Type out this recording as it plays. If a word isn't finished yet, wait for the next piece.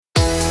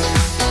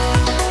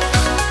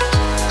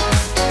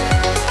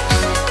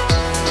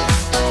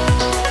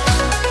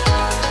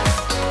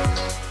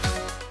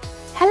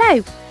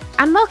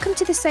and welcome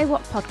to the So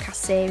What podcast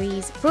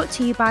series, brought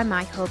to you by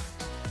MyHub.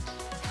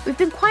 We've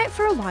been quiet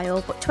for a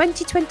while, but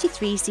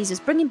 2023 sees us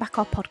bringing back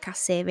our podcast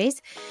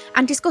series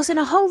and discussing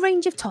a whole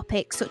range of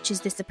topics such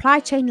as the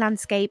supply chain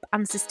landscape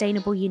and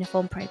sustainable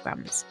uniform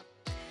programmes.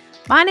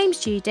 My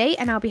name's Judy,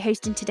 and I'll be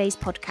hosting today's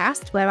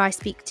podcast, where I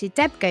speak to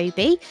Deb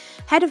Goby,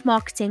 Head of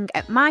Marketing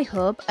at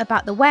MyHub,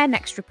 about the Where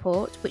Next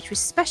report, which was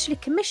specially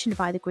commissioned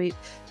by the group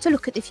to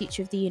look at the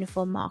future of the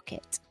uniform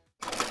market.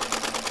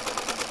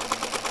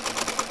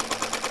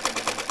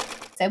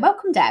 So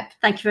welcome, Deb.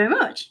 Thank you very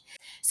much.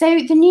 So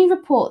the new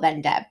report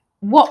then, Deb,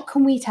 what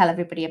can we tell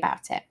everybody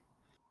about it?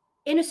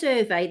 In a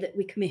survey that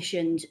we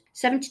commissioned,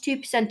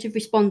 72% of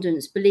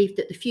respondents believed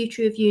that the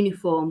future of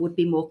uniform would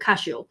be more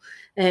casual,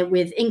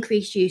 with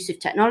increased use of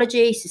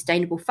technology,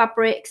 sustainable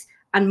fabrics,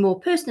 and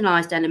more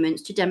personalised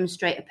elements to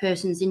demonstrate a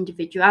person's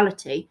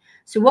individuality.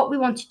 So what we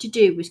wanted to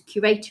do was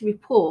curate a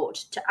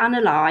report to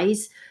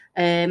analyse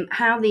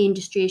how the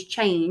industry has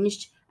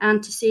changed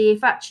and to see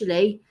if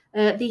actually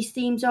these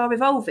themes are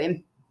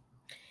evolving.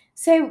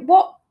 So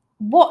what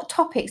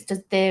topics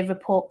does the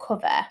report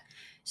cover?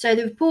 So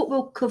the report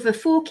will cover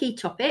 4 key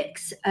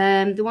topics,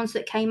 the ones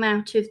that came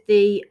out of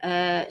the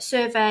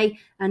survey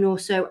and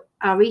also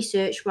our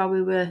research while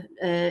we were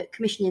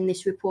commissioning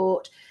this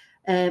report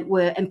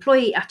were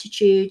employee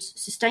attitudes,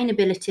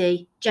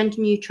 sustainability,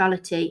 gender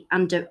neutrality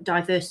and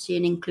diversity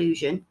and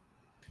inclusion.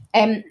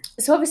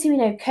 So obviously we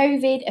know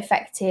COVID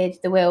affected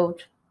the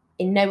world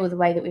in no other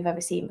way that we've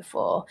ever seen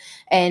before,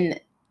 and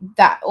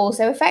that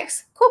also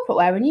affects corporate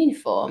wear and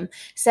uniform.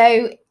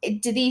 So are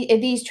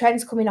these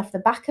trends coming off the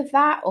back of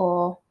that,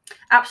 or?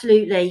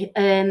 Absolutely,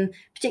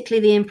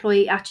 particularly the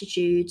employee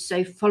attitudes.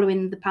 So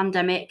following the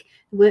pandemic,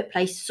 the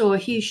workplace saw a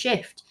huge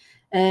shift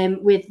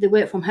with the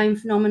work from home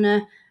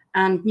phenomena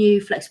and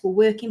new flexible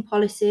working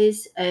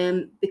policies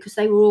because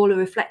they were all a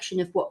reflection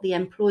of what the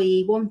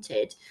employee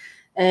wanted.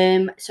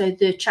 So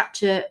the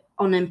chapter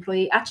on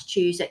employee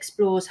attitudes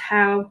explores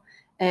how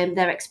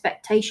their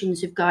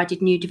expectations have guided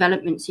new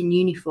developments in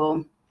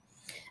uniform.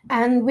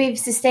 And with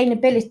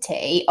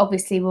sustainability,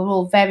 obviously, we're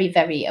all very,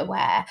 very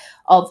aware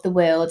of the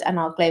world and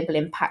our global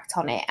impact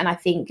on it. And I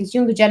think as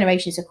younger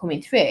generations are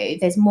coming through,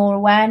 there's more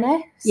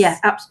awareness. Yeah,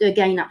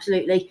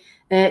 absolutely.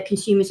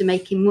 Consumers are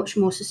making much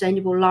more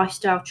sustainable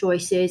lifestyle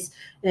choices,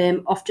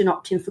 often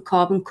opting for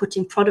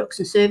carbon-cutting products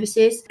and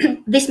services.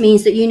 This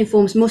means that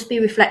uniforms must be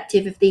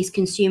reflective of these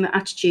consumer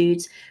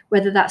attitudes,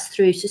 whether that's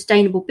through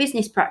sustainable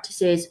business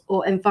practices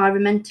or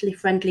environmentally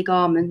friendly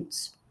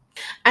garments.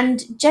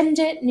 And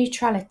gender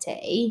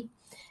neutrality,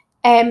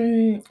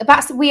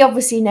 we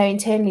obviously know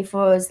internally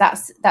for us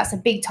that's a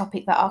big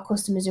topic that our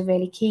customers are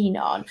really keen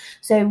on.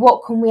 So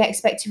what can we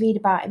expect to read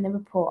about in the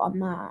report on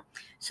that?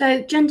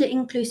 So gender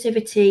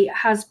inclusivity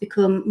has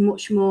become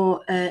much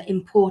more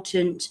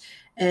important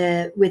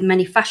with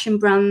many fashion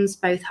brands,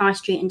 both high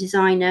street and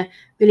designer,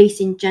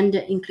 releasing gender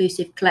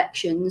inclusive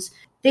collections.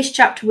 This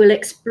chapter will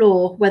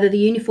explore whether the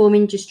uniform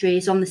industry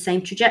is on the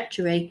same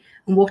trajectory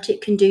and what it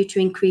can do to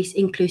increase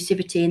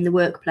inclusivity in the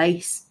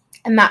workplace.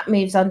 And that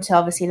moves on to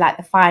obviously like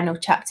the final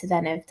chapter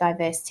then of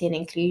diversity and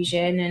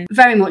inclusion. And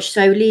very much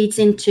so leads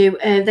into,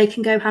 they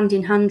can go hand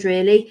in hand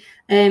really.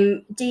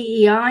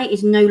 DEI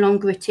is no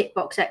longer a tick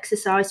box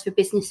exercise for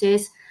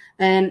businesses.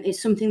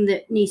 It's something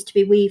that needs to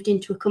be weaved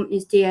into a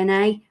company's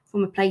DNA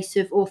from a place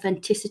of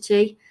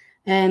authenticity.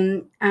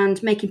 And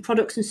making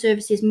products and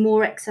services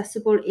more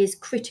accessible is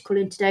critical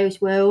in today's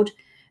world.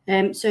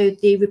 So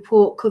the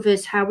report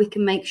covers how we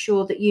can make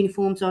sure that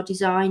uniforms are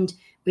designed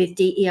with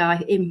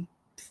DEI in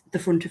the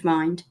front of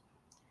mind.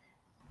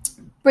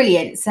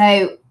 Brilliant.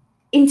 So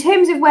in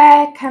terms of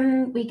where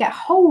can we get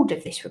hold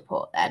of this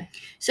report then?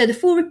 So the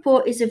full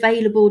report is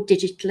available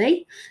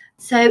digitally.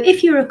 So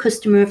if you're a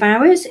customer of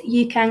ours,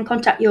 you can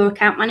contact your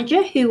account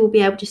manager who will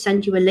be able to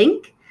send you a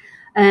link.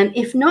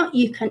 If not,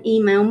 you can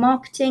email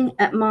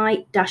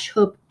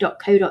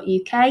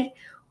marketing@my-hub.co.uk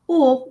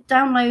or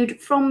download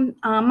from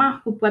our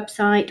MyHub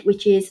website,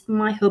 which is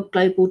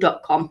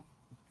myhubglobal.com.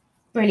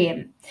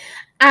 Brilliant.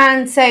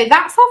 And so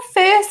that's our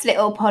first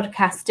little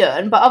podcast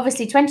done, but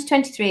obviously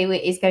 2023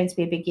 is going to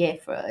be a big year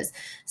for us.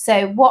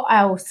 So what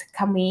else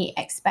can we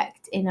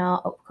expect in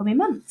our upcoming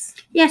months?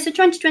 Yeah, so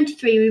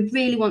 2023, we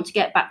really want to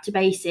get back to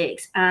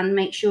basics and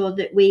make sure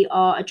that we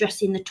are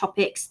addressing the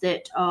topics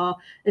that are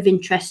of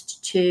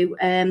interest to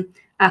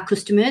our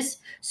customers.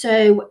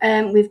 So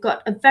we've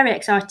got a very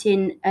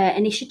exciting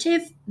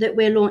initiative that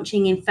we're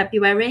launching in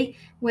February.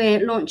 We're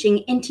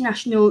launching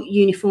International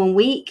Uniform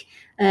Week,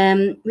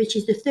 which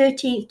is the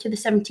 13th to the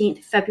 17th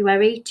of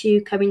February to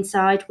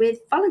coincide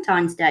with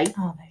Valentine's Day.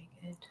 Oh, very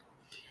good.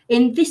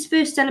 In this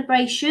first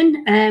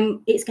celebration,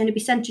 it's going to be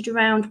centred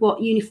around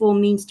what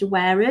uniform means to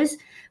wearers,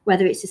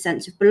 whether it's a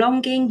sense of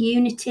belonging,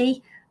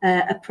 unity,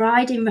 a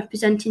pride in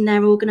representing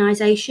their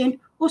organisation,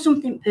 or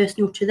something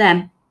personal to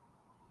them.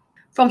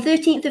 From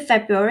 13th of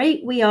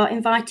February, we are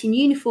inviting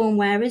uniform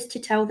wearers to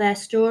tell their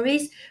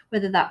stories,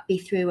 whether that be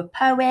through a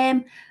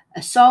poem,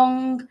 a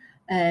song,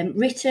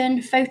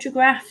 written,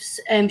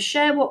 photographs,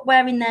 share what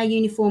wearing their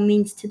uniform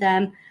means to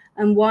them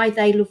and why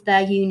they love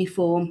their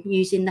uniform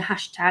using the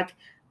hashtag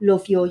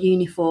love your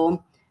uniform.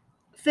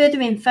 Further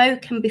info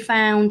can be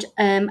found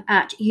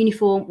at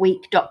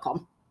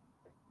uniformweek.com.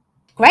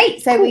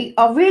 Great. So we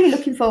are really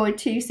looking forward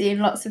to seeing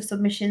lots of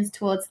submissions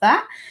towards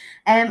that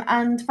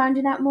and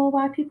finding out more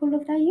why people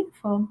love their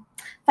uniform.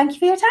 Thank you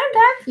for your time,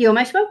 Deb. You're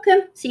most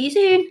welcome. See you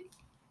soon.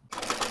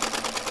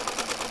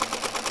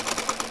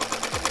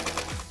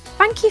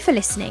 Thank you for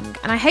listening,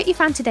 and I hope you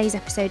found today's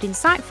episode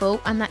insightful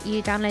and that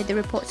you download the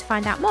report to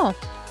find out more.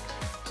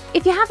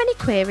 If you have any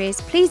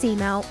queries, please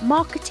email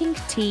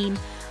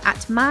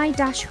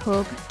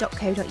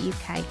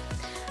marketingteam@my-hub.co.uk.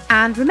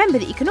 And remember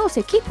that you can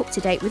also keep up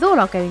to date with all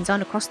our goings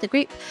on across the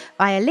group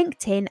via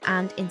LinkedIn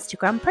and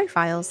Instagram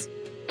profiles.